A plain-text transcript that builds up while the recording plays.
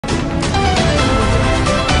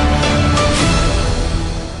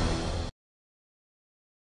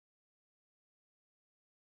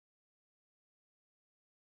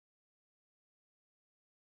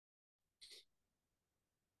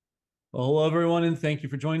Well, hello, everyone, and thank you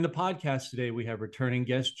for joining the podcast today. We have returning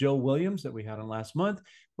guest Joe Williams that we had on last month.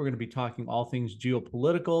 We're going to be talking all things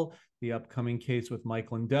geopolitical, the upcoming case with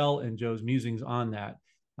Mike Lindell, and Joe's musings on that.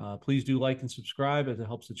 Please do like and subscribe as it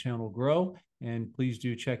helps the channel grow. And please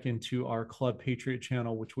do check into our Club Patriot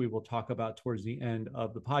channel, which we will talk about towards the end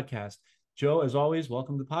of the podcast. Joe, as always,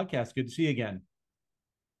 welcome to the podcast. Good to see you again.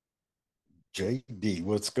 JD,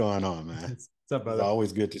 what's going on, man? What's up, It's brother?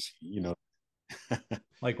 always good to see you.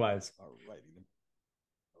 Likewise. All righty.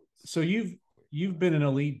 So you've been an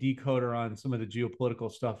elite decoder on some of the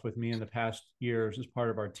geopolitical stuff with me in the past years as part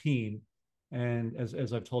of our team, and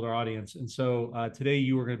as I've told our audience. And so today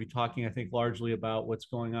you were going to be talking, I think, largely about what's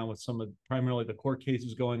going on with some of primarily the court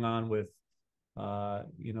cases going on with, the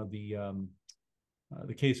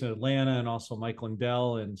case in Atlanta and also Mike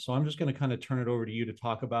Lindell. And so I'm just going to kind of turn it over to you to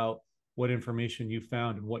talk about what information you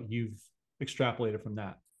found and what you've extrapolated from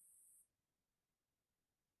that.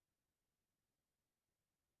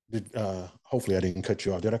 Hopefully I didn't cut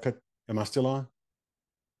you off. Did I cut? Am I still on?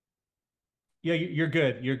 Yeah, you're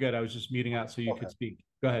good. You're good. I was just muting out so you Okay. could speak.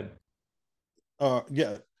 Go ahead.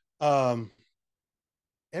 Yeah. Um,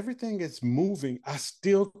 Everything is moving. I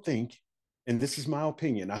still think, and this is my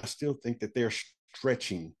opinion, I still think that they're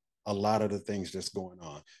stretching a lot of the things that's going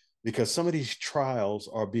on because some of these trials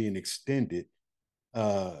are being extended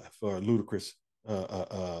for ludicrous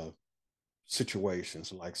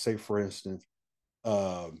situations. Like, say, for instance,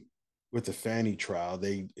 um, with the Fanny trial,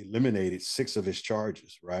 they eliminated 6 of his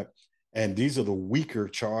charges, right? And these are the weaker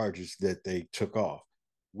charges that they took off,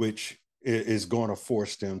 which is going to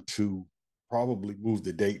force them to probably move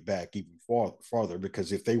the date back even farther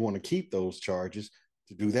because if they want to keep those charges,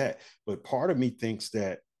 to do that. But part of me thinks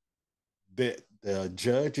that the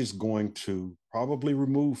judge is going to probably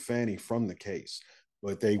remove Fanny from the case,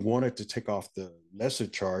 but they wanted to take off the lesser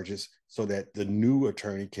charges so that the new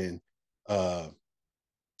attorney can uh,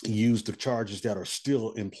 use the charges that are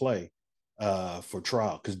still in play for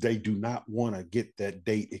trial because they do not want to get that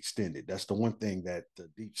date extended. That's the one thing that the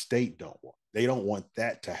deep state don't want. They don't want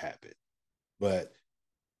that to happen. But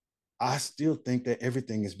I still think that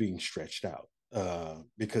everything is being stretched out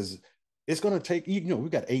because it's going to take, we've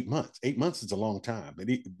got 8 months. 8 months is a long time,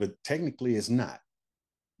 but technically it's not.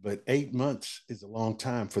 But 8 months is a long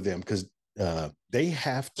time for them because they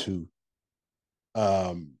have to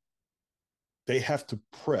um,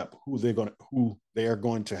 prep who they are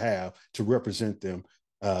going to have to represent them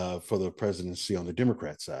for the presidency on the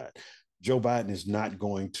Democrat side. Joe Biden is not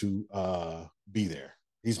going to be there.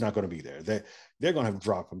 He's not going to be there. They're going to have to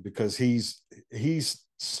drop him because he's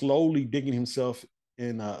slowly digging himself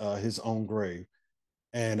in his own grave.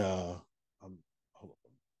 And hold on,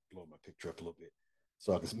 blow my picture up a little bit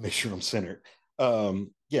so I can make sure I'm centered.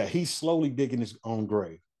 Yeah, he's slowly digging his own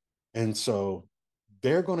grave, and so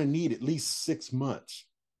they're going to need at least 6 months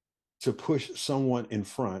to push someone in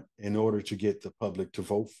front in order to get the public to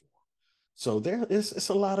vote for. So there is it's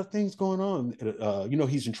a lot of things going on.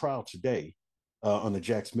 He's in trial today on the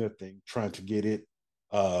Jack Smith thing,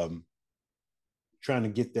 um, trying to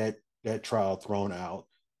get that trial thrown out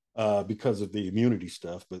because of the immunity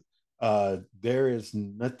stuff. But there is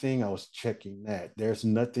nothing. I was checking that. There's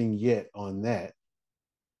nothing yet on that.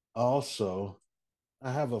 Also,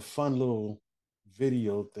 I have a fun little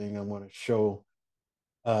video thing I want to show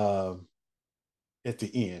um, at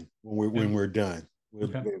the end when Okay. we're done.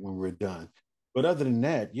 Okay. When we're done. But other than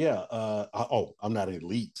that, yeah. I'm not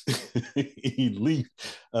elite, elite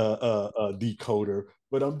decoder,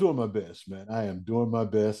 but I'm doing my best, man. I am doing my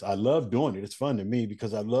best. I love doing it. It's fun to me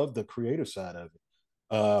because I love the creative side of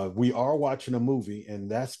it. We are watching a movie, and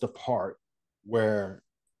that's the part where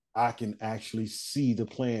I can actually see the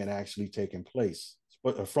plan actually taking place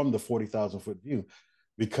from the 40,000 foot view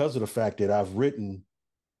because of the fact that I've written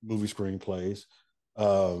movie screenplays.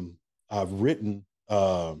 I've written,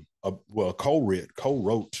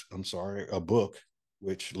 co-wrote, I'm sorry, a book,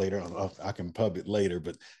 which later on I can pub it later,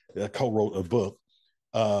 but I co-wrote a book.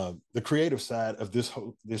 The creative side of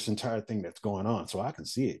this entire thing that's going on, so I can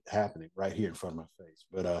see it happening right here in front of my face.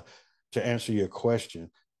 But to answer your question,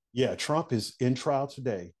 yeah, Trump is in trial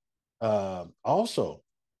today. Also,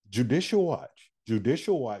 Judicial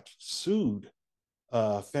Watch sued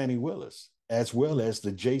Fannie Willis, as well as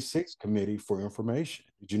the J6 Committee for Information.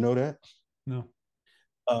 Did you know that? No.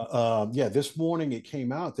 Yeah, this morning it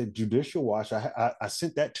came out that Judicial Watch. I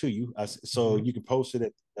sent that to you, so Mhm. you can post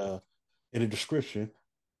it in the description.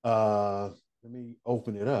 Let me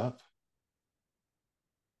open it up.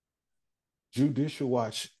 Judicial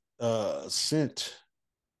Watch sent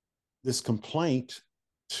this complaint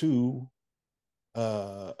to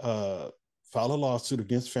uh, uh, file a lawsuit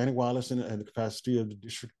against Fannie Willis in the capacity of the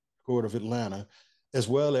district Court of Atlanta, as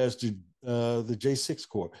well as the J6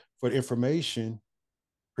 Court for information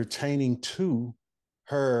pertaining to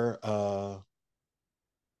her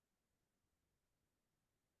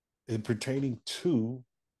pertaining to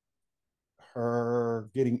her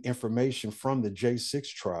getting information from the J6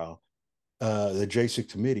 trial, the J6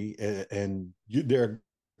 committee, and they're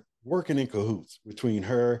working in cahoots between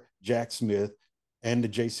her, Jack Smith, and the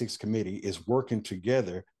J6 committee is working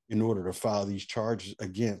together in order to file these charges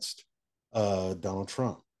against Donald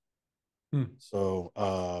Trump. So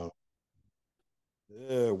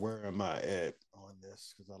where am I at on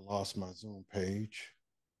this? Because I lost my Zoom page.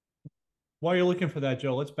 While you're looking for that,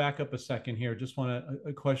 Joe, let's back up a second here. Just want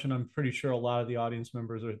a question I'm pretty sure a lot of the audience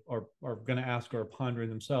members are going to ask or are pondering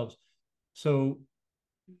themselves. So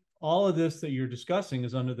all of this that you're discussing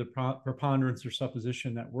is under the preponderance or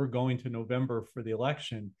supposition that we're going to November for the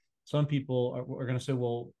election. Some people are going to say,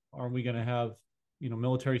 well, aren't we going to have,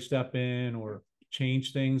 military step in or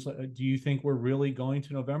change things? Do you think we're really going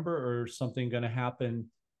to November, or something going to happen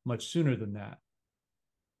much sooner than that?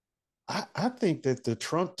 I think that the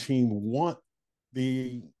Trump team want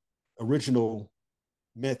the original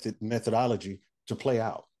methodology to play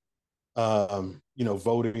out.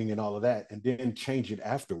 Voting and all of that, and then change it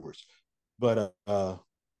afterwards. But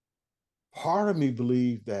part of me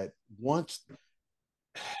believe that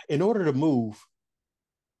in order to move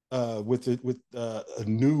with a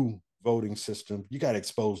new voting system, you got to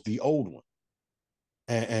expose the old one,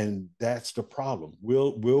 and that's the problem.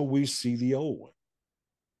 Will we see the old one?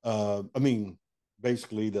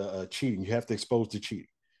 Basically the cheating. You have to expose the cheating.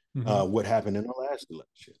 What happened in the last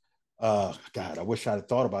election? God, I wish I had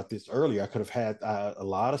thought about this earlier. I could have had a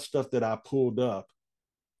lot of stuff that I pulled up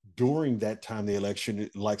during that time, the election.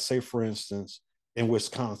 Like, say, for instance, in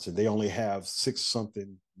Wisconsin, they only have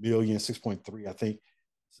 6.3, I think,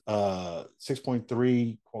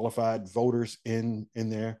 6.3 qualified voters in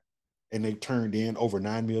there, and they turned in over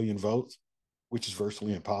 9 million votes, which is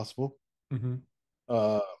virtually impossible.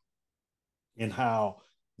 And how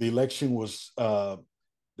the election was,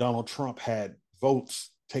 Donald Trump had votes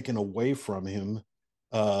taken away from him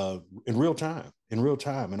in real time.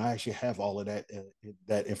 And I actually have all of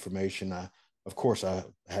that information. Of course, I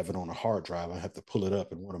have it on a hard drive. I have to pull it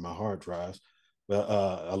up in one of my hard drives. But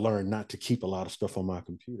I learned not to keep a lot of stuff on my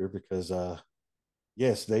computer because,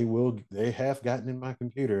 yes, they have gotten in my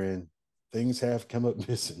computer and things have come up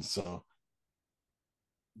missing. So,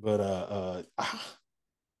 but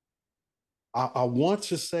I want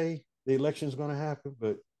to say the election is going to happen,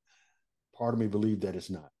 but part of me believes that it's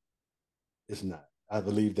not. It's not. I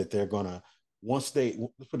believe that they're going to, let's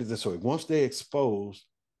put it this way, once they expose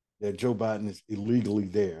that Joe Biden is illegally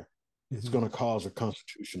there, it's going to cause a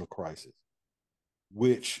constitutional crisis,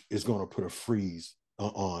 which is going to put a freeze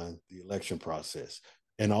on the election process.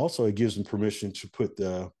 And also it gives them permission to put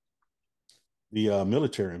the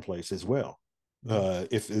military in place as well.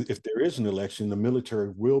 If there is an election, the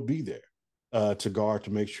military will be there to guard,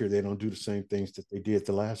 to make sure they don't do the same things that they did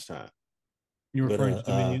the last time. You're referring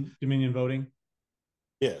to Dominion voting?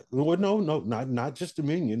 Yeah. Well, no, not just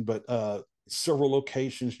Dominion, but several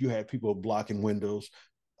locations. You had people blocking windows.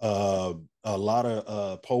 A lot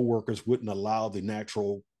of poll workers wouldn't allow the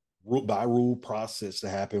natural by rule process to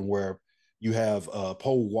happen, where you have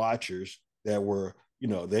poll watchers that were,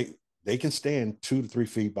 they can stand 2 to 3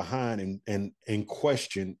 feet behind and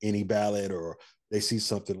question any ballot, or they see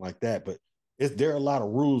something like that. But there are a lot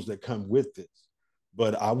of rules that come with this.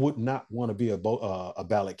 But I would not want to be a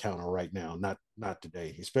ballot counter right now, not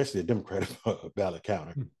today, especially a Democratic ballot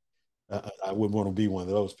counter. I wouldn't want to be one of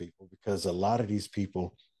those people, because a lot of these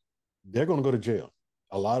people, they're going to go to jail.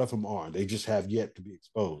 A lot of them are. They just have yet to be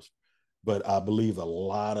exposed. But I believe a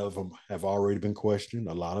lot of them have already been questioned.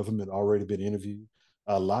 A lot of them have already been interviewed.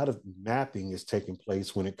 A lot of mapping is taking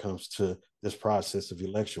place when it comes to this process of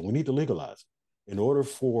election. We need to legalize it. In order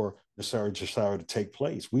for the Judiciary to take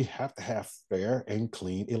place, we have to have fair and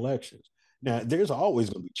clean elections. Now, there's always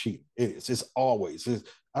going to be cheating. It's always.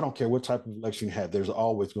 I don't care what type of election you have, there's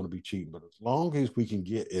always going to be cheating. But as long as we can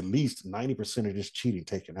get at least 90% of this cheating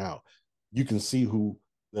taken out, you can see who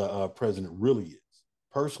the president really is.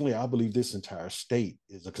 Personally, I believe this entire state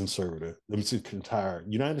is a conservative. Let me see, the entire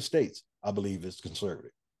United States, I believe, is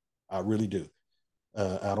conservative. I really do.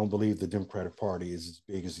 I don't believe the Democratic Party is as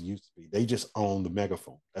big as it used to be. They just own the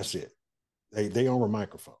megaphone. That's it. They own a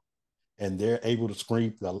microphone, and they're able to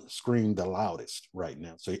scream the loudest right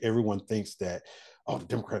now. So everyone thinks that, oh, the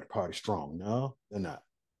Democratic Party is strong. No, they're not.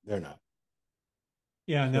 They're not.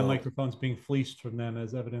 Yeah, and that microphone's being fleeced from them,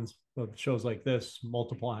 as evidence of shows like this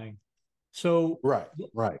multiplying. So right.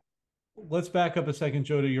 let's back up a second,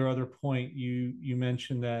 Joe, to your other point. You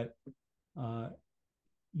mentioned that uh,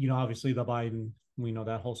 obviously the Biden, we know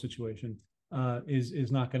that whole situation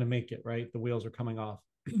is not going to make it, right? The wheels are coming off.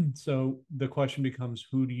 So the question becomes,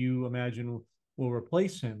 who do you imagine will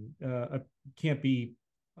replace him? Can't be.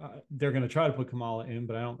 They're going to try to put Kamala in,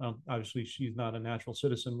 but I don't. Obviously, she's not a natural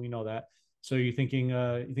citizen. We know that. So you thinking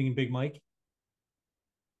Big Mike?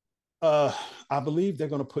 Uh, I believe they're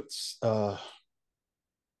going to put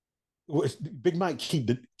Big Mike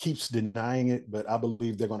keeps denying it, but I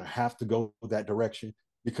believe they're going to have to go that direction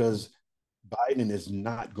because Biden is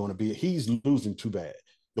not going to be. He's losing too bad.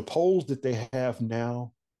 The polls that they have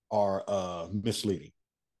now are misleading.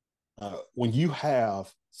 When you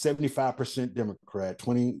have 75% Democrat,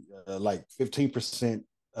 15%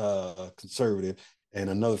 conservative, and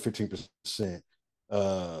another 15%,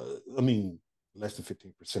 I mean, less than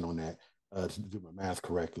 15% on that, to do my math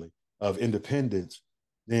correctly, of independents,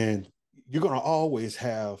 then you're going to always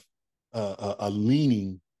have a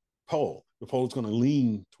leaning poll. The poll is going to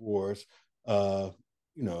lean towards, you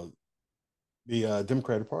know, the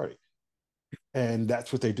Democratic Party. And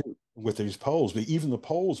that's what they do with these polls. But even the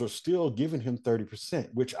polls are still giving him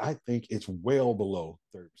 30%, which I think is well below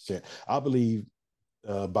 30%. I believe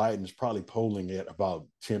Biden is probably polling at about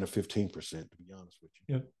 10 or 15%, to be honest with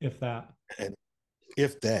you. If that. And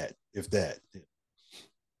if that.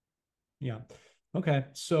 Yeah. Okay.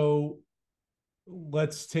 So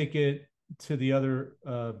let's take it to the other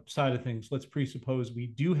side of things. Let's presuppose we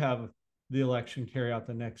do have the election carry out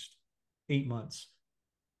the next 8 months.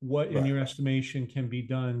 What, in Right. your estimation, can be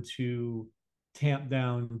done to tamp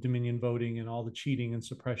down Dominion voting and all the cheating and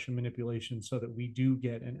suppression manipulation so that we do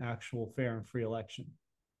get an actual fair and free election?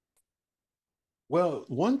 Well,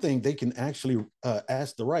 one thing they can actually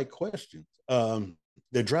ask the right questions.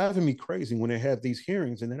 They're driving me crazy when they have these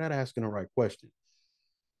hearings and they're not asking the right question.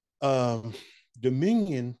 Um,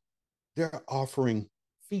 Dominion, they're offering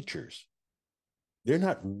features. They're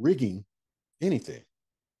not rigging anything,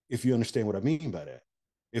 if you understand what I mean by that.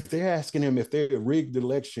 If they're asking them if they rigged the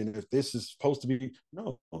election, if this is supposed to be,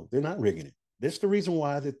 no, they're not rigging it. That's the reason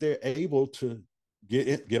why that they're able to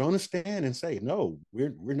get on the stand and say, no,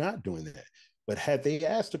 we're not doing that. But had they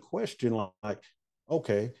asked a question like,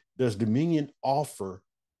 okay, does Dominion offer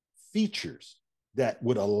features that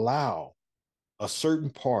would allow a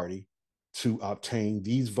certain party to obtain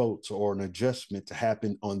these votes or an adjustment to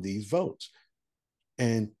happen on these votes?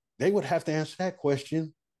 And they would have to answer that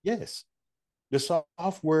question, yes. The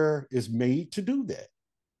software is made to do that.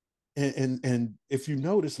 And if you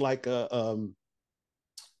notice, like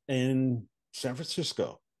in San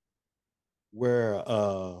Francisco, where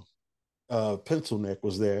Pencil Neck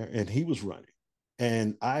was there and he was running,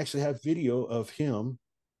 and I actually have video of him,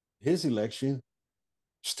 his election,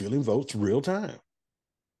 stealing votes real time.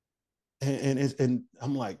 And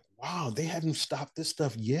I'm like, wow, they haven't stopped this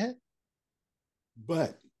stuff yet.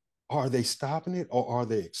 But are they stopping it or are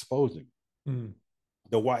they exposing it? Mm.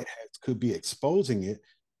 The white hats could be exposing it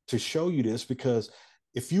to show you this, because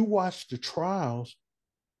if you watch the trials,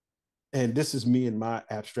 and this is me and my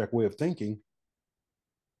abstract way of thinking,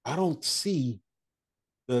 I don't see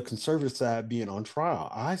the conservative side being on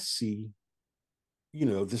trial. I see,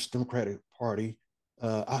 this Democratic Party,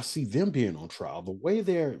 I see them being on trial. The way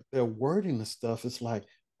they're wording the stuff is like,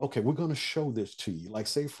 okay, we're going to show this to you. Like,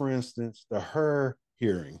 say, for instance, the Her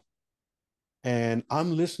hearing. And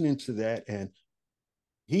I'm listening to that, and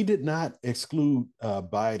he did not exclude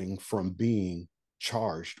Biden from being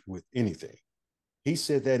charged with anything. He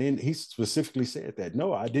said that he specifically said that,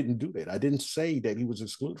 no, I didn't do that. I didn't say that he was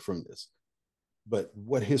excluded from this. But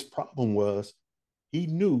what his problem was, he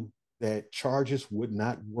knew that charges would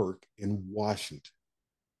not work in Washington.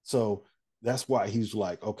 So that's why he's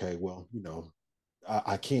like, okay, well,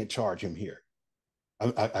 I can't charge him here.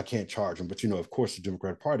 I can't charge him. But, of course, the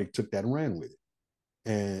Democratic Party took that and ran with it.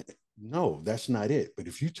 And no, that's not it. But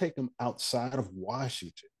if you take them outside of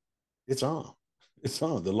Washington, it's on. It's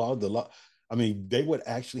on. The law. I mean, they would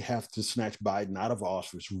actually have to snatch Biden out of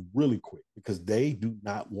office really quick because they do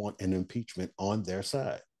not want an impeachment on their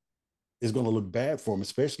side. It's going to look bad for them,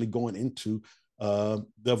 especially going into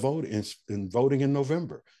the vote in voting in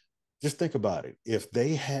November. Just think about it. If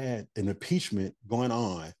they had an impeachment going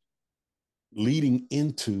on leading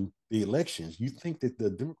into the elections, you think that the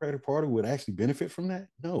Democratic Party would actually benefit from that?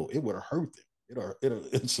 No, it would have hurt them.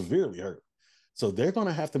 It severely hurt. So they're going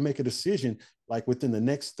to have to make a decision like within the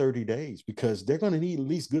next 30 days, because they're going to need at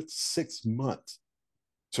least good 6 months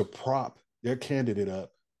to prop their candidate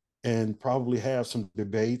up and probably have some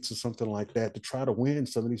debates or something like that to try to win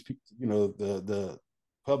some of these people, the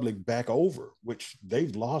public back over, which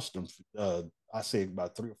they've lost them. I say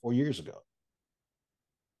about 3 or 4 years ago.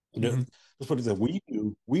 Mm-hmm. That's what it said.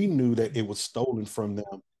 We knew that it was stolen from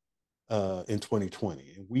them in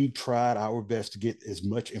 2020. And we tried our best to get as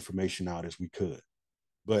much information out as we could.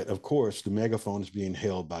 But of course, the megaphone is being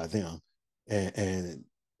held by them. And, and,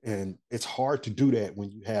 and it's hard to do that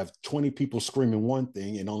when you have 20 people screaming one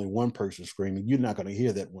thing and only one person screaming. You're not going to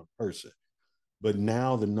hear that one person. But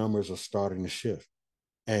now the numbers are starting to shift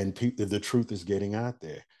and the truth is getting out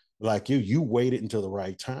there. Like you waited until the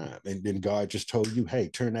right time, and then God just told you, "Hey,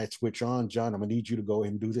 turn that switch on, John. I'm gonna need you to go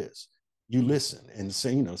ahead and do this." You listen and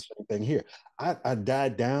say, same thing here. I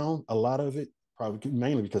died down a lot of it, probably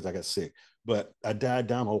mainly because I got sick, but I died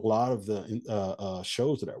down a lot of the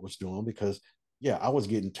shows that I was doing because, yeah, I was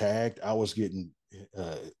getting tagged, I was getting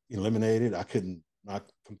eliminated. I couldn't. My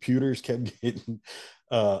computers kept getting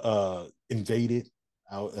invaded.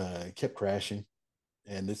 I kept crashing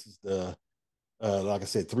and this is the like I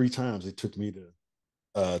said, 3 times it took me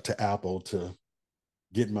to Apple to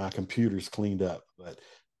get my computers cleaned up. But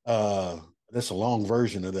that's a long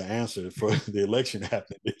version of the answer for the election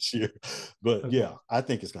happening this year. But Okay. yeah, I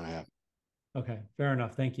think it's going to happen. Okay, fair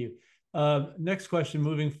enough. Thank you. Next question,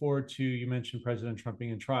 moving forward to, you mentioned President Trump being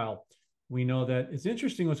in trial. We know that it's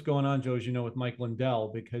interesting what's going on, Joe, as you know, with Mike Lindell,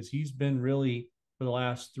 because he's been really, for the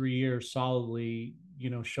last 3 years, solidly,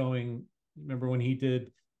 showing, remember when he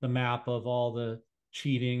did the map of all the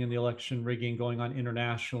cheating and the election rigging going on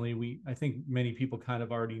internationally. I think many people kind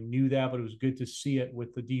of already knew that, but it was good to see it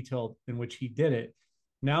with the detail in which he did it.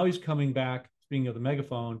 Now he's coming back, speaking of the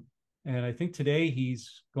megaphone, and I think today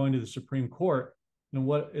he's going to the Supreme Court. And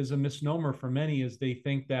what is a misnomer for many is they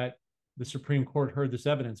think that the Supreme Court heard this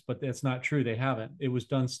evidence, but that's not true. They haven't. It was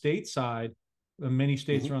done stateside, many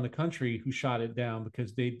states Mm-hmm. around the country who shot it down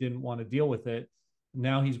because they didn't want to deal with it.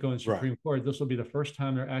 Now he's going to Right. Supreme Court. This will be the first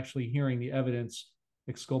time they're actually hearing the evidence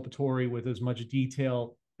exculpatory with as much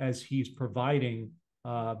detail as he's providing,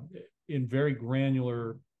 in very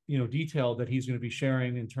granular, detail that he's going to be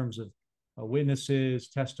sharing in terms of witnesses,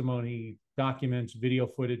 testimony, documents, video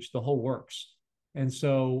footage, the whole works. And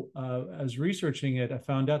so, as researching it, I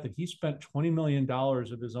found out that he spent $20 million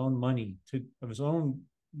of his own money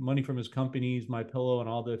from his companies, My Pillow, and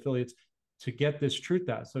all the affiliates to get this truth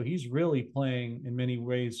out. So he's really playing, in many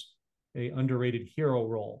ways, a underrated hero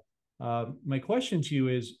role. My question to you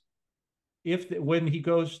is, when he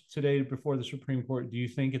goes today before the Supreme Court, do you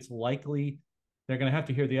think it's likely they're going to have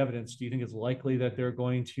to hear the evidence? Do you think it's likely that they're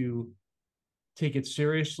going to take it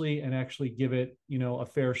seriously and actually give it, a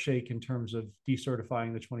fair shake in terms of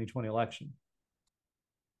decertifying the 2020 election?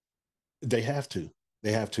 They have to.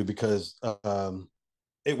 They have to because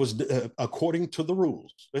it was according to the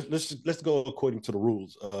rules. Let's go according to the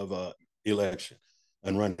rules of election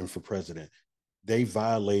and running for president. They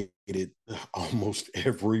violated almost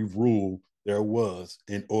every rule there was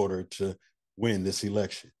in order to win this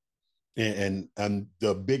election. And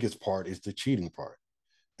the biggest part is the cheating part.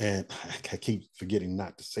 And I keep forgetting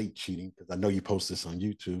not to say cheating because I know you post this on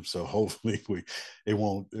YouTube, so hopefully it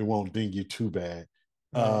won't ding you too bad.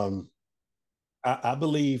 Right. I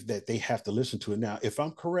believe that they have to listen to it. Now, if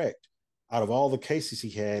I'm correct, out of all the cases he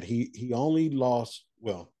had, he only lost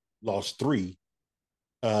 3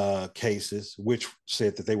 cases, which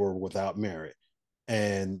said that they were without merit.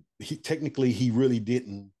 And he really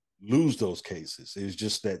didn't lose those cases. It was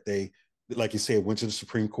just that they, like you said, went to the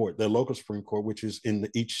Supreme Court, the local Supreme Court, which is in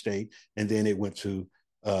each state, and then it went to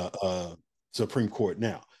Supreme Court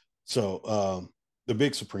now. So the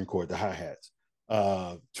big Supreme Court, the high hats,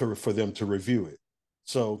 for them to review it.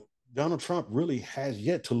 So Donald Trump really has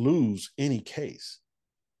yet to lose any case.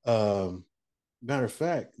 Matter of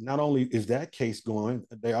fact, not only is that case going,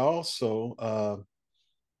 they also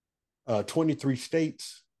 23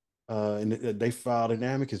 states, and they filed an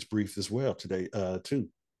amicus brief as well today, too.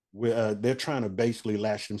 They're trying to basically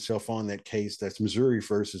lash themselves on that case that's Missouri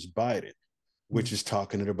versus Biden, which is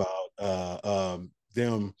talking about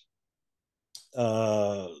them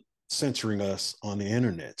censoring us on the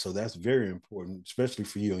internet. So that's very important, especially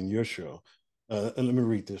for you and your show. And let me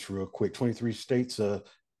read this real quick. 23 states, the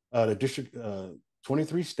district,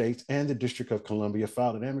 23 states and the District of Columbia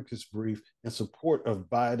filed an amicus brief in support of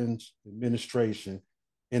Biden's administration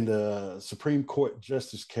in the Supreme Court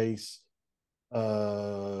justice case,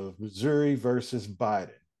 Missouri versus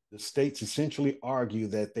Biden. The states essentially argue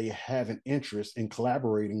that they have an interest in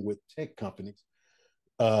collaborating with tech companies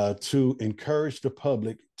to encourage the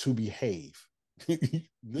public to behave.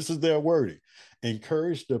 This is their wording.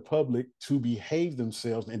 Encourage the public to behave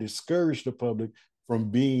themselves and discourage the public from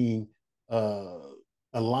being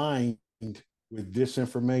aligned with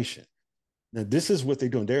disinformation. Now, this is what they're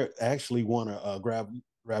doing. They actually want to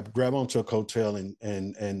grab onto a coattail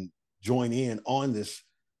and join in on this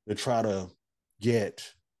to try to get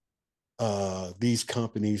these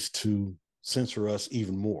companies to censor us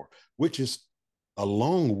even more, which is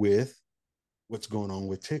along with what's going on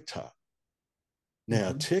with TikTok.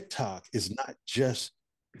 Now, TikTok is not just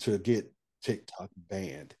to get TikTok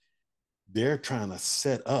banned. They're trying to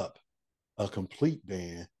set up a complete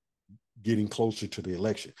ban getting closer to the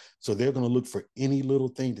election. So they're going to look for any little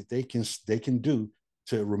thing that they can do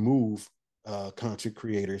to remove content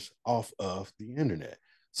creators off of the internet.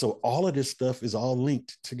 So all of this stuff is all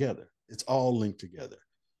linked together. It's all linked together.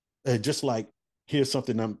 Just like here's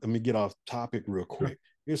something. Let me get off topic real quick. Sure.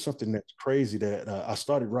 Here's something that's crazy that I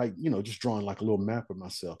started just drawing like a little map of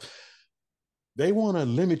myself. They want to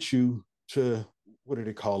limit you to, what do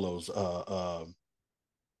they call those?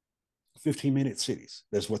 15-minute cities.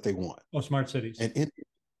 That's what they want. Oh, smart cities. And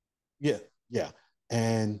yeah.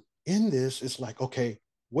 And in this, it's like, okay,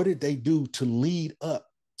 what did they do to lead up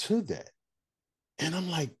to that? And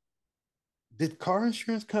I'm like, did car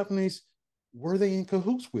insurance companies, were they in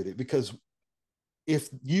cahoots with it? Because if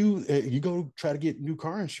you go try to get new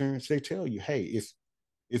car insurance, they tell you, hey,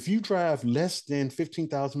 if you drive less than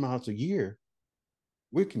 15,000 miles a year,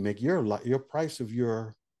 we can make your price of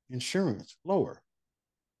your insurance lower.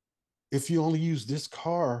 If you only use this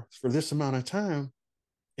car for this amount of time,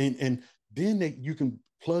 and then you can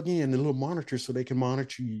plug in a little monitor so they can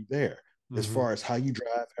monitor you there as far as how you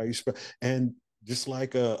drive, how you spend. And just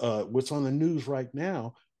like what's on the news right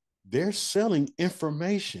now, they're selling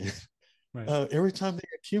information. Right. Every time they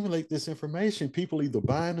accumulate this information, people either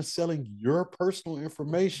buying or selling your personal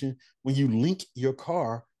information when you link your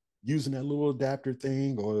car using that little adapter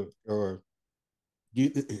thing, or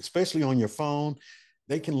you, especially on your phone,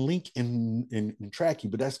 they can link and track you.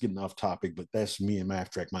 But that's getting off topic. But that's me and my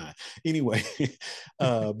abstract mind. Anyway,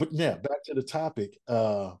 but yeah, back to the topic.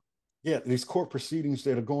 Yeah, these court proceedings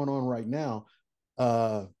that are going on right now.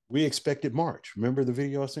 We expected March. Remember the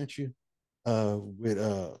video I sent you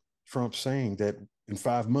with Trump saying that in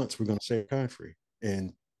 5 months we're going to save the country,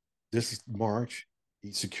 and this is March.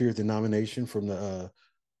 He secured the nomination from the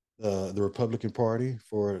Republican Party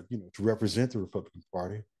for to represent the Republican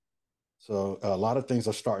Party. So a lot of things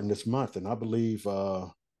are starting this month, and I believe I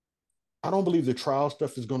don't believe the trial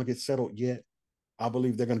stuff is going to get settled yet. I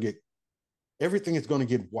believe they're going to get everything is going to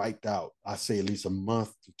get wiped out. I say at least a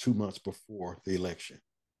month to 2 months before the election.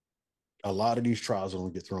 A lot of these trials are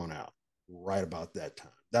going to get thrown out right about that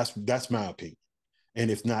time. That's my opinion.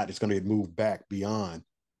 And if not, it's going to get moved back beyond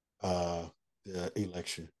the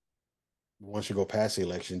election. Once you go past the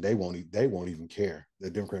election, they won't even care.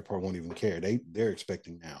 The Democrat Party won't even care. They're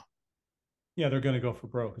expecting now. Yeah, they're going to go for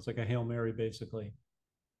broke. It's like a Hail Mary, basically.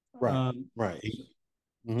 Right. Right.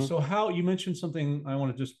 So how, you mentioned something I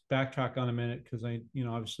want to just backtrack on a minute, because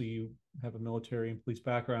obviously you have a military and police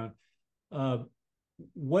background.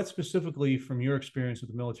 What specifically from your experience with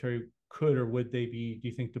the military could or would they be, do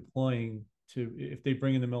you think, deploying to, if they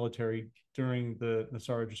bring in the military during the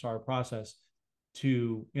Nassar process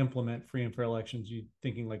to implement free and fair elections? You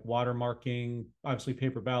thinking like watermarking, obviously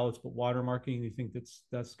paper ballots, but watermarking, you think that's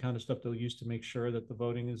the kind of stuff they'll use to make sure that the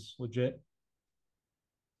voting is legit?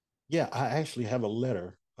 Yeah, I actually have a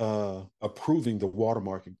letter approving the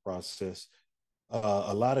watermarking process.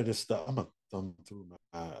 A lot of this stuff, I'm going to thumb through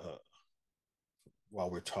my while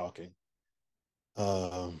we're talking.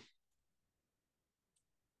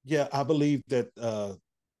 Yeah, I believe that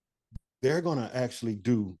they're going to actually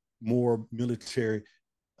do more military.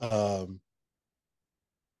 Yeah,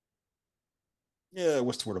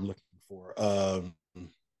 what's the word I'm looking for?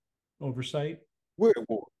 Oversight. We're at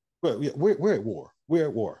war. We're at war. We're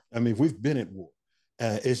at war. I mean, we've been at war.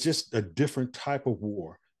 It's just a different type of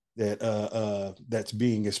war that's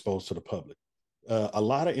being exposed to the public. A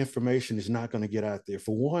lot of information is not going to get out there.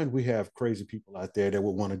 For one, we have crazy people out there that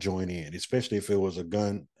would want to join in, especially if it was a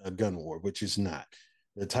gun war, which is not.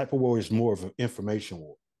 The type of war is more of an information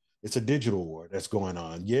war. It's a digital war that's going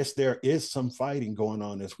on. Yes, there is some fighting going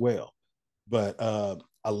on as well, but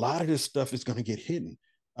a lot of this stuff is going to get hidden.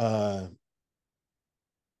 I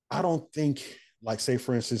don't think, like, say,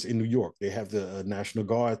 for instance, in New York, they have the National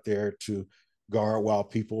Guard there to guard while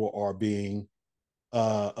people are being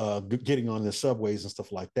getting on the subways and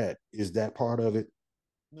stuff like that. Is that part of it?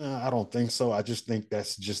 No, I don't think so. I just think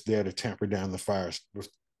that's just there to tamper down the fires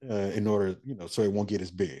in order, so it won't get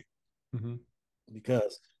as big. Mm-hmm.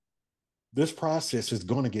 Because this process is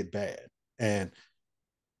going to get bad. And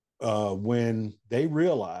when they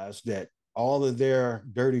realize that all of their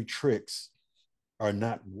dirty tricks are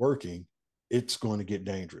not working, it's going to get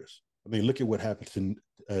dangerous. I mean, look at what happened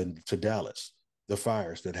to Dallas, the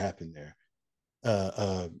fires that happened there. Uh,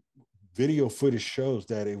 uh, Video footage shows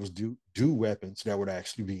that it was do weapons that were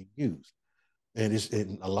actually being used,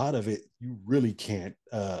 and a lot of it you really can't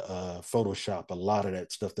Photoshop a lot of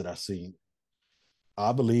that stuff that I've seen.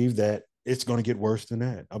 I believe that it's going to get worse than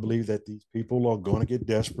that. I believe that these people are going to get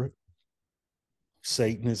desperate.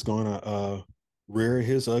 Satan is going to rear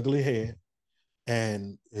his ugly head,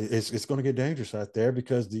 and it's going to get dangerous out there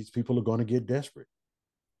because these people are going to get desperate.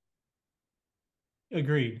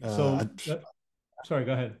 Agreed. Uh, Sorry,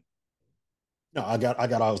 go ahead. No, I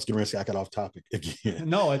was going to say I got off topic again.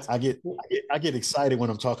 No, it's I get excited when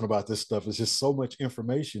I'm talking about this stuff. It's just so much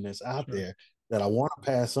information that's out sure. there that I want to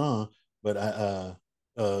pass on, but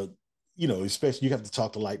especially you have to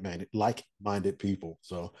talk to like-minded people.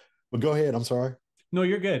 So, but go ahead. I'm sorry. No,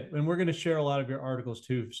 you're good. And we're going to share a lot of your articles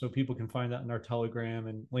too, so people can find that in our Telegram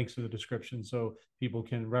and links in the description so people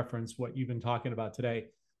can reference what you've been talking about today.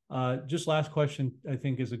 Just last question, I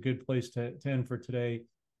think, is a good place to end for today,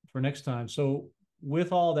 for next time. So,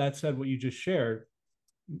 with all that said, what you just shared,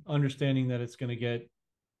 understanding that it's going to get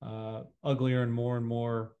uglier and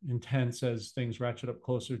more intense as things ratchet up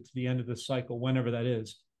closer to the end of this cycle, whenever that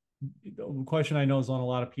is. The question I know is on a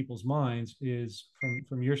lot of people's minds is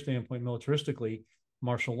from your standpoint, militaristically,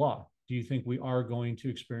 martial law. Do you think we are going to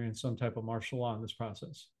experience some type of martial law in this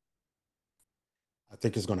process? I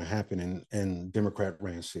think it's going to happen in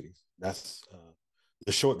Democrat-ran cities. That's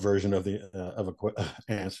the short version of the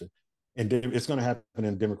answer. And it's going to happen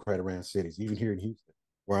in Democrat-ran cities, even here in Houston,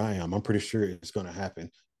 where I am. I'm pretty sure it's going to happen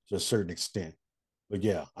to a certain extent. But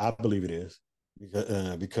yeah, I believe it is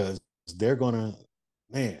because they're going to,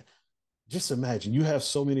 man. Just imagine you have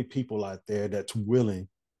so many people out there that's willing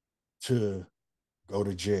to go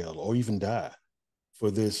to jail or even die for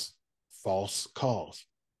this false cause,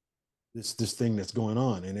 this thing that's going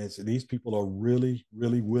on, and these people are really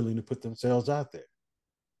willing to put themselves out there.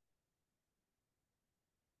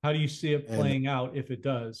 How do you see it And playing out if it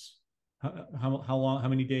does? How long? How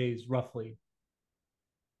many days roughly?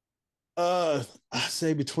 I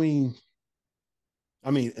say between,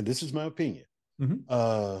 I mean, and this is my opinion,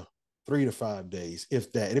 Mm-hmm. 3 to 5 days,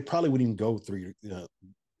 if that. It probably wouldn't even go three.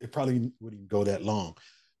 It probably wouldn't even go that long,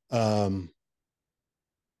 um,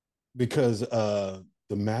 because the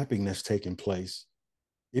mapping that's taking place,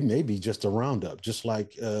 it may be just a roundup, just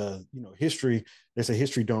like history. They say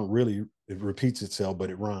history don't really, it repeats itself, but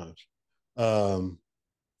it rhymes. Um,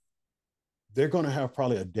 they're going to have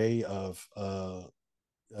probably a day of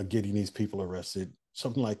getting these people arrested,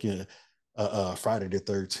 something like Friday the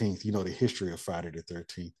 13th. You know the history of Friday the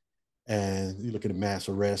 13th, and you look at the mass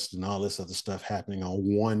arrests and all this other stuff happening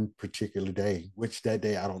on one particular day. Which that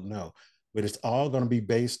day I don't know, but it's all going to be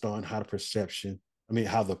based on how the perception. I mean,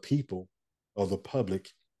 how the people or the public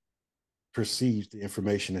perceives the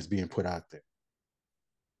information that's being put out there.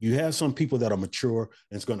 You have some people that are mature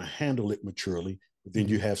and it's going to handle it maturely, but then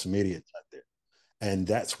you have some idiots out there, and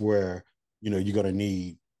that's where you're going to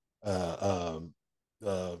need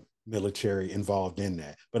the military involved in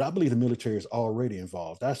that. But I believe the military is already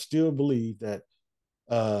involved. I still believe that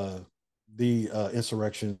uh, the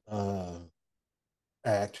Insurrection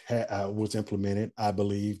Act was implemented. I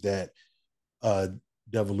believe that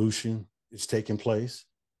devolution is taking place.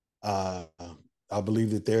 Uh, I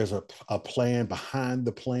believe that there's a plan behind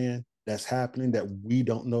the plan that's happening that we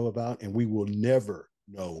don't know about, and we will never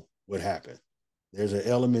know what happened. There's an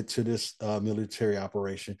element to this military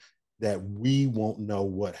operation that we won't know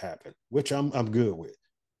what happened, which I'm good with.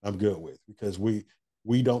 I'm good with because we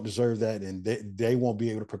don't deserve that, and they won't be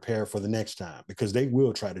able to prepare for the next time because they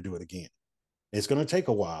will try to do it again. It's going to take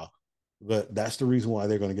a while, but that's the reason why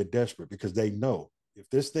they're going to get desperate because they know if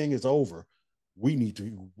this thing is over, we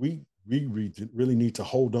really need to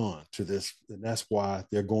hold on to this, and that's why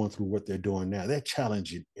they're going through what they're doing now. They're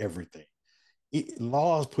challenging everything.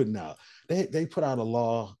 Laws putting out. They put out a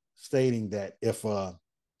law stating that if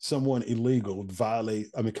someone illegal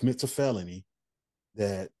commits a felony,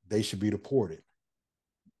 that they should be deported.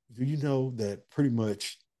 Do you know that pretty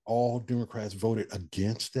much all Democrats voted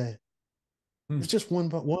against that? It's just one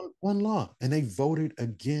law, and they voted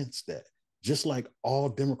against that. Just like all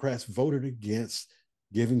Democrats voted against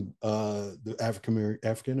giving the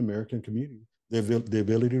African American community the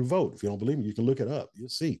ability to vote. If you don't believe me, you can look it up. You'll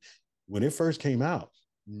see. When it first came out,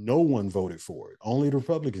 no one voted for it. Only the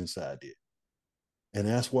Republican side did. And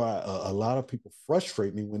that's why a lot of people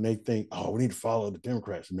frustrate me when they think, oh, we need to follow the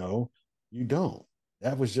Democrats. No, you don't.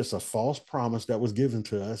 That was just a false promise that was given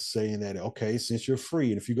to us saying that, okay, since you're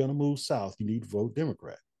free and if you're going to move south, you need to vote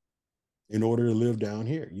Democrat in order to live down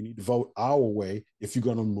here. You need to vote our way if you're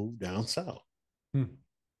going to move down south. Hmm.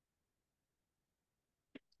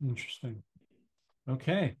 Interesting.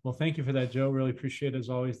 Okay. Well, thank you for that, Joe. Really appreciate, as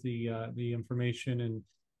always, the information and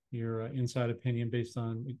your inside opinion based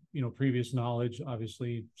on previous knowledge.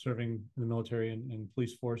 Obviously, serving in the military and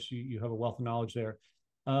police force, you have a wealth of knowledge there.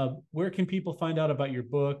 Where can people find out about your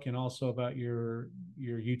book and also about your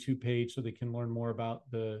YouTube page so they can learn more about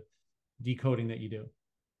the decoding that you do?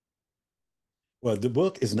 Well, the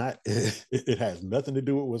book is not, it has nothing to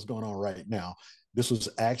do with what's going on right now. This was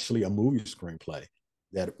actually a movie screenplay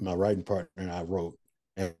that my writing partner and I wrote.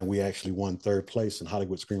 And we actually won third place in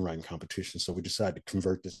Hollywood screenwriting competition. So we decided to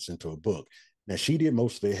convert this into a book. Now, she did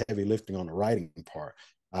most of the heavy lifting on the writing part.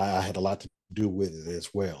 I had a lot to do with it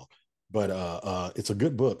as well. But it's a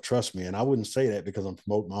good book, trust me. And I wouldn't say that because I'm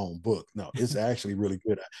promoting my own book. No, it's actually really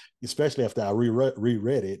good, especially after I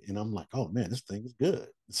reread it. And I'm like, oh man, this thing is good.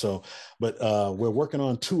 So, but we're working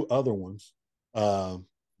on two other ones.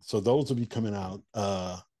 So those will be coming out,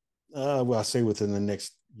 well, I say within the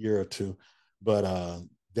next year or two. But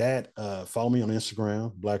follow me on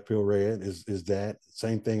Instagram, Black Pill Red is that.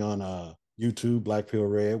 Same thing on YouTube, Black Pill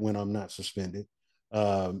Red, when I'm not suspended.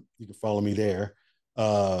 You can follow me there.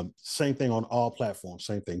 Same thing on all platforms.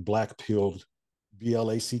 Same thing. Black Pilled,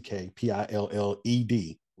 BlackPilled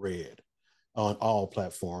Red on all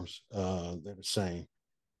platforms. They're the same.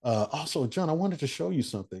 Also, John, I wanted to show you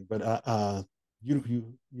something, but you're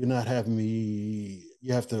not having me.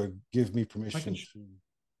 You have to give me permission to.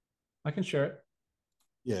 I can share it.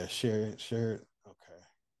 Yeah, share it. Share it.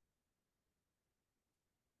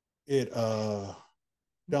 Okay.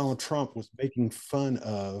 Donald Trump was making fun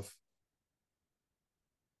of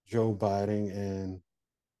Joe Biden and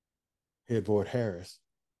Headboard Harris.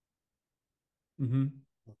 Mm-hmm.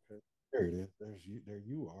 Okay, there it is. There's you. There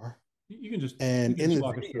you are. You can just And in the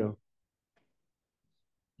walk us through. video,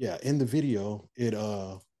 yeah, in the video, it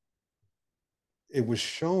was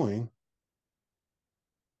showing.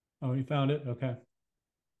 Oh, you found it. Okay.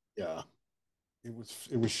 Yeah, it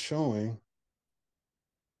was showing.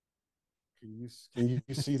 Can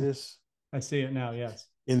you see this? I see it now. Yes.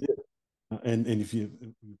 And if you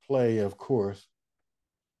play, of course.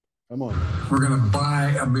 Come on. We're going to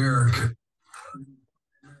buy America.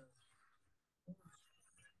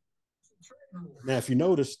 Now, if you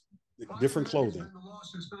notice, different clothing. Been the law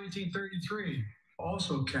since 1933.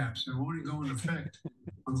 Also caps and won't go into effect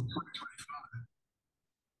until 2025.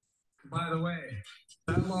 By the way,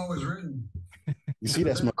 that law was written. You see,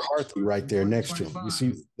 that's McCarthy right there next to him. You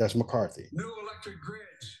see, that's McCarthy. New electric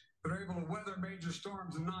grids that are able to weather major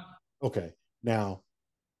storms and not. Okay, now,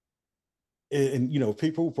 and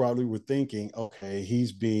people probably were thinking, okay,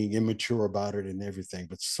 he's being immature about it and everything,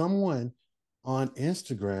 but someone on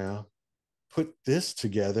Instagram put this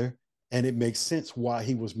together, and it makes sense why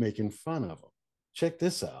he was making fun of him. Check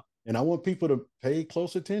this out, and I want people to pay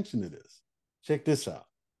close attention to this. Check this out.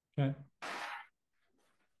 Okay.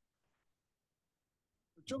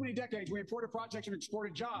 For too many decades, we imported projects and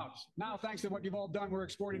exported jobs. Now, thanks to what you've all done, we're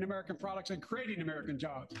exporting American products and creating American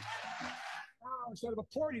jobs. Now, instead of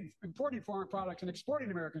importing foreign products and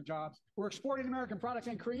exporting American jobs, we're exporting American products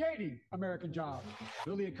and creating American jobs.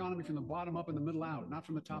 Build the economy from the bottom up and the middle out, not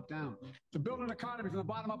from the top down. To build an economy from the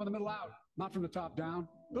bottom up and the middle out, not from the top down.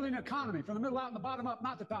 Building an economy from the middle out and the bottom up,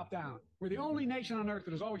 not the top down. We're the only nation on earth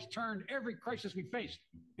that has always turned every crisis we faced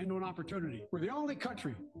into an opportunity. We're the only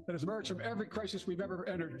country that has emerged from every crisis we've ever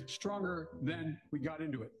entered stronger than we got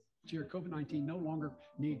into it. Here, COVID-19 no longer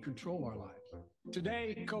need control our lives.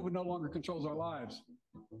 Today, COVID no longer controls our lives.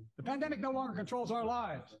 The pandemic no longer controls our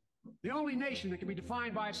lives. The only nation that can be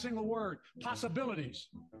defined by a single word, possibilities.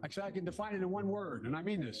 Actually, I can define it in one word, and I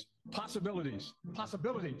mean this. Possibilities.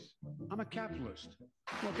 Possibilities. I'm a capitalist.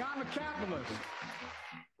 Look, I'm a capitalist.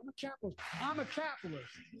 I'm a capitalist. I'm a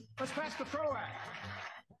capitalist. Let's pass the PRO Act.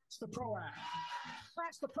 Pass the PRO Act.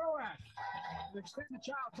 Pass the PRO Act. And extend the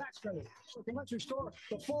child tax credit so we can let's restore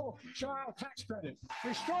the full child tax credit.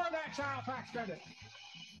 Restore that child tax credit.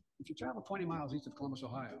 If you travel 20 miles east of Columbus,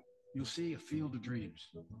 Ohio, you'll see a field of dreams.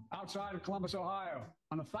 Outside of Columbus, Ohio,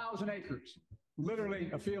 on 1,000 acres, literally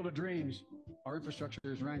a field of dreams. Our infrastructure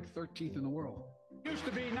is ranked 13th in the world. Used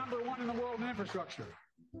to be #1 in the world in infrastructure.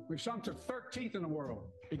 We've sunk to 13th in the world.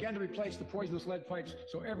 Began to replace the poisonous lead pipes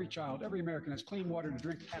so every child, every American has clean water to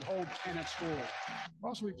drink at home and at school. We're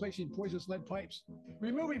also replacing poisonous lead pipes.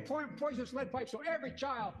 Removing poisonous lead pipes so every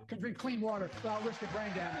child can drink clean water without risk of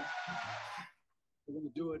brain damage. We're going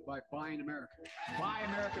to do it by buying American. Buy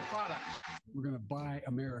American products. We're going to buy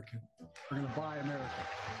American. We're going to buy America.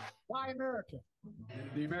 Buy America.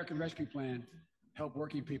 The American Rescue Plan helped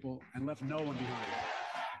working people and left no one behind.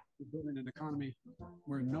 We're building an economy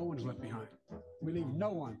where no one's left behind. We leave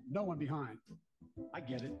no one behind. I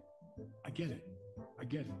get it. I get it. I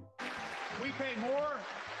get it. We pay more.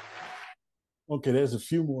 Okay, there's a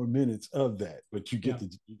few more minutes of that, but you get the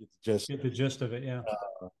gist of it. Yeah.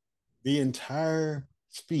 The entire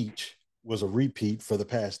speech was a repeat for the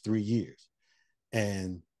past 3 years,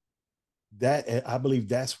 and that, I believe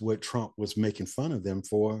that's what Trump was making fun of them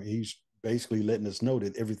for. He's basically letting us know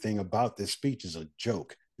that everything about this speech is a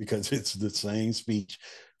joke because it's the same speech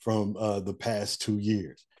from the past 2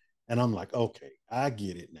 years. And I'm like, okay, I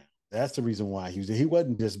get it now. That's the reason why he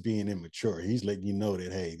wasn't just being immature. He's letting you know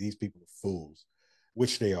that, hey, these people are fools,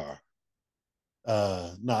 which they are.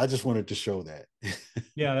 No, I just wanted to show that.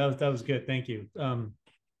 Yeah, that was good. Thank you.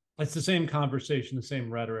 It's the same conversation, the same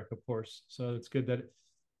rhetoric, of course. So it's good that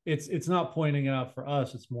it's not pointing it out for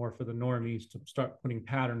us. It's more for the normies to start putting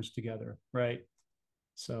patterns together, right?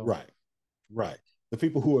 So right. The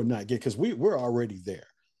people who are not getting, because we're already there,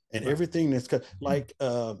 and right. everything that's like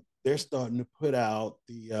they're starting to put out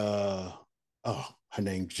the her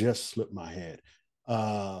name just slipped my head.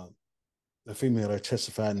 The female that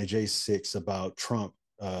testified in the J6 about Trump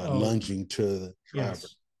lunging to the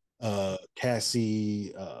driver,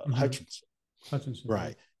 Cassie Hutchinson.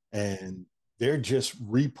 Right. And they're just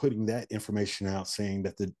re-putting that information out, saying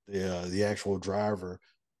that the actual driver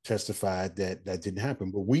testified that didn't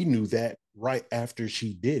happen. But we knew that right after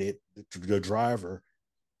she did it, the driver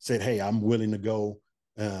said, "Hey, I'm willing to go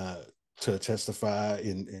to testify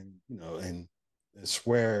and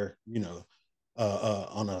swear,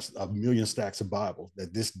 on a million stacks of Bible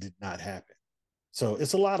that this did not happen." So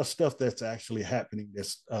it's a lot of stuff that's actually happening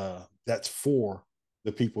that's for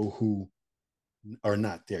the people who are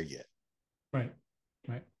not there yet. Right.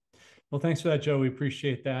 Well, thanks for that, Joe. We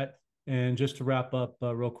appreciate that. And just to wrap up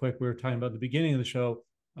real quick, we were talking about the beginning of the show.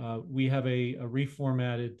 We have a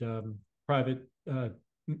reformatted private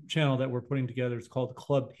channel that we're putting together. It's called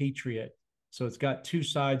Club Patriot. So it's got two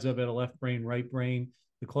sides of it, a left brain, right brain.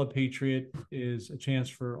 The Club Patriot is a chance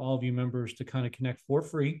for all of you members to kind of connect for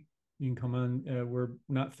free. You can come on. We're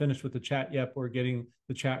not finished with the chat yet. We're getting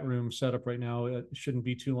the chat room set up right now. It shouldn't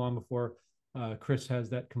be too long before Chris has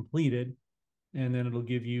that completed. And then it'll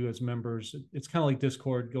give you as members, it's kind of like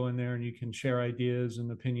Discord, go in there and you can share ideas and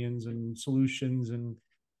opinions and solutions and,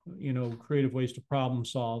 creative ways to problem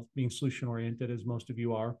solve, being solution oriented as most of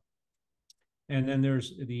you are. And then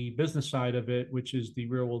there's the business side of it, which is the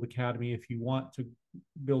Real World Academy. If you want to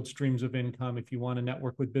build streams of income, if you want to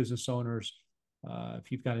network with business owners,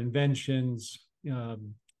 if you've got inventions,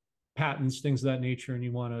 patents, things of that nature, and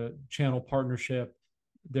you want to channel partnership,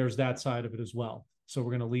 there's that side of it as well. So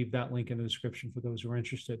we're going to leave that link in the description for those who are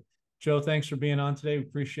interested. Joe, thanks for being on today. We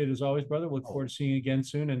appreciate it as always, brother. Look forward to seeing you again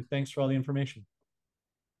soon. And thanks for all the information.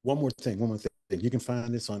 One more thing. You can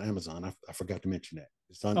find this on Amazon. I forgot to mention that.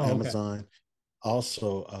 It's on Amazon. Okay.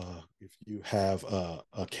 Also, if you have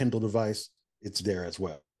a Kindle device, it's there as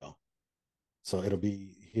well. So it'll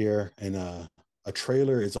be here. And a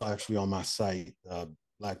trailer is actually on my site,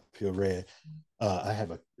 Black Pill Red. I have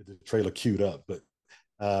the trailer queued up, but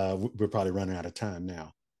we're probably running out of time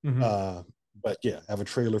now. But yeah, I have a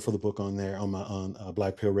trailer for the book on there on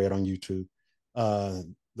Black Pill Red on YouTube.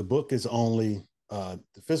 The book is only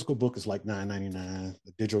the physical book is like $9.99.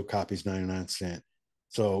 The digital copy is 99 cents.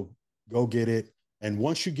 So go get it. And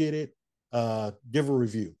once you get it, give a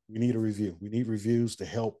review. We need a review. We need reviews to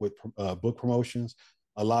help with book promotions.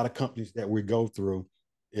 A lot of companies that we go through,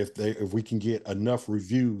 if we can get enough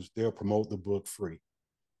reviews, they'll promote the book free.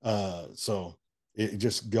 So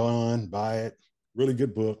just go on, buy it. Really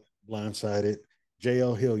good book, Blindsided.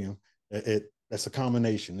 J.L. Hilliam. That's a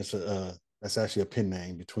combination. That's actually a pen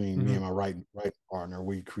name between me and my writing partner.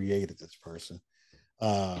 We created this person.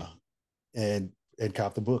 And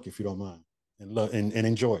cop the book if you don't mind. And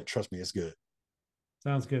enjoy it. Trust me, it's good.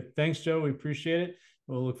 Sounds good. Thanks, Joe. We appreciate it.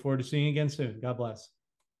 We'll look forward to seeing you again soon. God bless.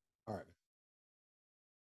 All right.